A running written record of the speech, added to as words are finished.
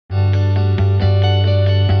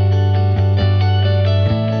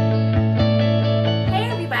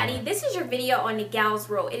video on Nagele's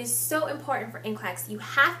rule. It is so important for NCLEX. You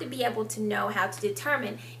have to be able to know how to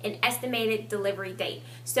determine an estimated delivery date.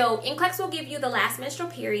 So NCLEX will give you the last menstrual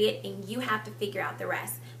period and you have to figure out the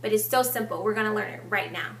rest. But it's so simple. We're going to learn it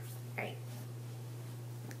right now. All right.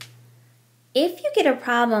 If you get a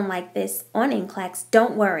problem like this on NCLEX,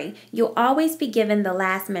 don't worry. You'll always be given the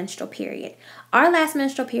last menstrual period. Our last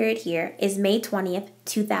menstrual period here is May 20th,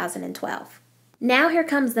 2012. Now here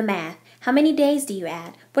comes the math. How many days do you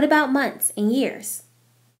add? What about months and years?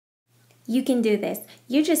 You can do this.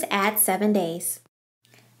 You just add 7 days.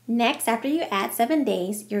 Next, after you add 7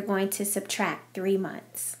 days, you're going to subtract 3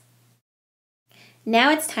 months.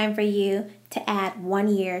 Now it's time for you to add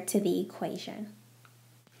 1 year to the equation.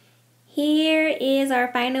 Here is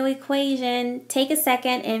our final equation. Take a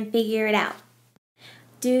second and figure it out.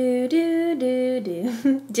 Do.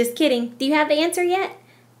 Just kidding. Do you have the answer yet?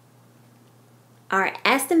 Our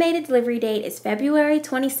estimated delivery date is February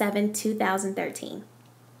 27, 2013.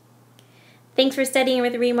 Thanks for studying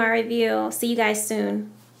with Remar Review. See you guys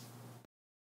soon.